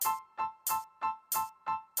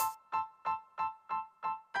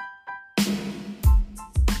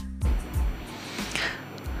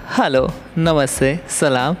Hello, Namaste,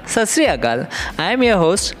 Salam, Sat Sri Akal. I am your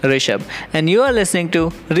host Rishabh and you are listening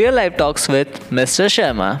to Real Life Talks with Mr.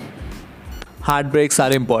 Sharma. Heartbreaks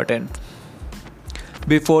are important.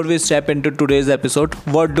 Before we step into today's episode,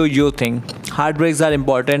 what do you think? Heartbreaks are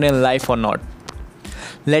important in life or not?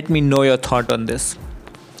 Let me know your thought on this.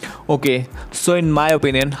 Okay, so in my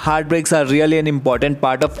opinion, heartbreaks are really an important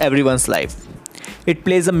part of everyone's life. It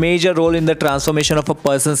plays a major role in the transformation of a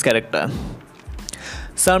person's character.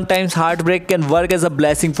 Sometimes heartbreak can work as a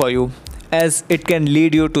blessing for you, as it can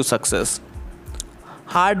lead you to success.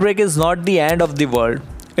 Heartbreak is not the end of the world,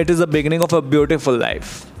 it is the beginning of a beautiful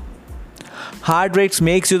life. Heartbreaks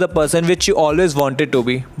makes you the person which you always wanted to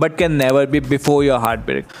be, but can never be before your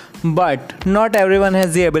heartbreak. But not everyone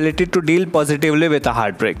has the ability to deal positively with a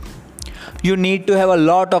heartbreak. You need to have a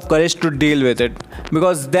lot of courage to deal with it,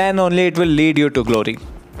 because then only it will lead you to glory.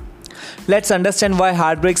 Let's understand why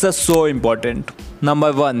heartbreaks are so important.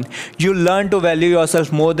 Number 1. You learn to value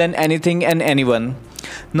yourself more than anything and anyone.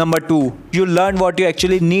 Number 2. You learn what you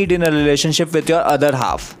actually need in a relationship with your other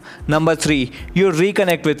half. Number 3. You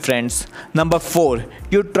reconnect with friends. Number 4.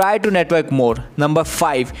 You try to network more. Number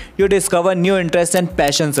 5. You discover new interests and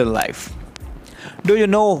passions in life. Do you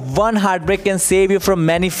know one heartbreak can save you from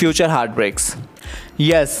many future heartbreaks?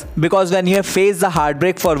 Yes, because when you have faced the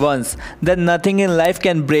heartbreak for once, then nothing in life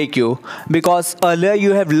can break you. Because earlier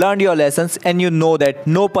you have learned your lessons and you know that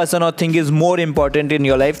no person or thing is more important in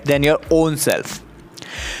your life than your own self.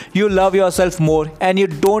 You love yourself more and you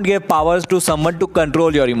don't give powers to someone to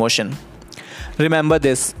control your emotion. Remember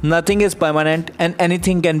this, nothing is permanent and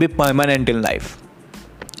anything can be permanent in life.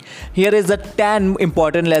 Here is the 10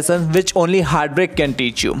 important lessons which only heartbreak can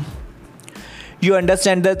teach you. You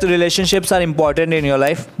understand that relationships are important in your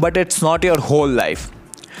life, but it's not your whole life.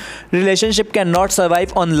 Relationship cannot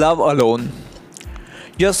survive on love alone.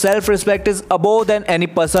 Your self-respect is above than any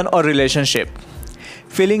person or relationship.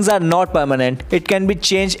 Feelings are not permanent. It can be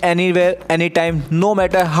changed anywhere, anytime, no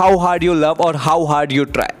matter how hard you love or how hard you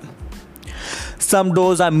try. Some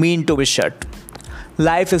doors are meant to be shut.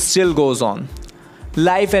 Life still goes on.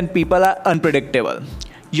 Life and people are unpredictable.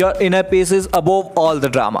 Your inner peace is above all the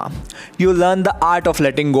drama. You learn the art of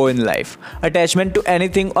letting go in life. Attachment to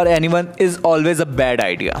anything or anyone is always a bad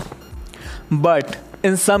idea. But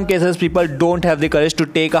in some cases, people don't have the courage to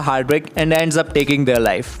take a heartbreak and ends up taking their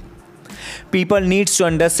life. People needs to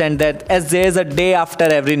understand that as there is a day after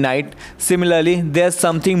every night, similarly, there's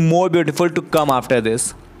something more beautiful to come after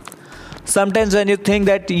this. Sometimes when you think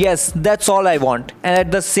that yes, that's all I want, and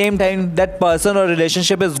at the same time that person or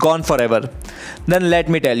relationship is gone forever, then let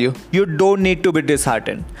me tell you, you don't need to be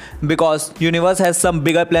disheartened, because universe has some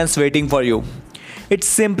bigger plans waiting for you. It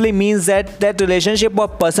simply means that that relationship or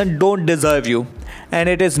person don't deserve you, and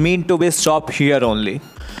it is meant to be stopped here only.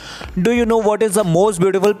 Do you know what is the most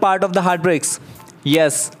beautiful part of the heartbreaks?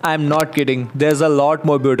 Yes, I'm not kidding, there's a lot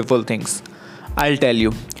more beautiful things. I'll tell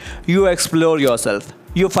you. You explore yourself.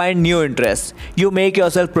 You find new interests. You make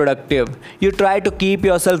yourself productive. You try to keep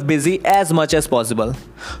yourself busy as much as possible.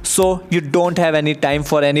 So you don't have any time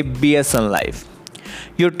for any BS in life.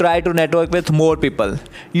 You try to network with more people.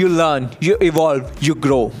 You learn, you evolve, you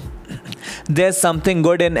grow. There's something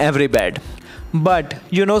good in every bed. But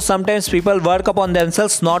sometimes people work upon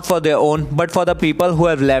themselves not for their own, but for the people who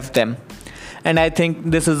have left them. And I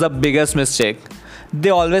think this is the biggest mistake. They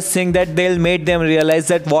always think that they'll make them realize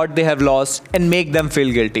that what they have lost and make them feel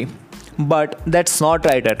guilty. But that's not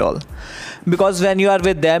right at all. Because when you are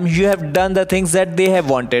with them, you have done the things that they have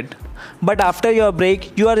wanted. But after your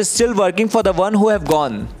break, you are still working for the one who have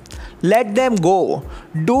gone. Let them go.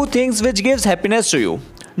 Do things which gives happiness to you,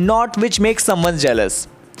 not which makes someone jealous.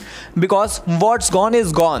 Because what's gone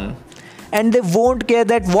is gone. And they won't care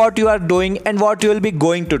that what you are doing and what you will be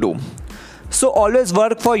going to do. So always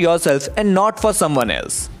work for yourself and not for someone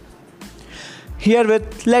else.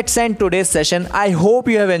 Herewith, let's end today's session. I hope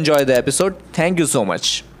you have enjoyed the episode. Thank you so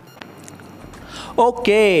much.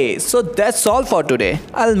 Okay, so that's all for today.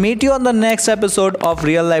 I'll meet you on the next episode of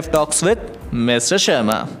Real Life Talks with Mr.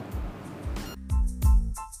 Sharma.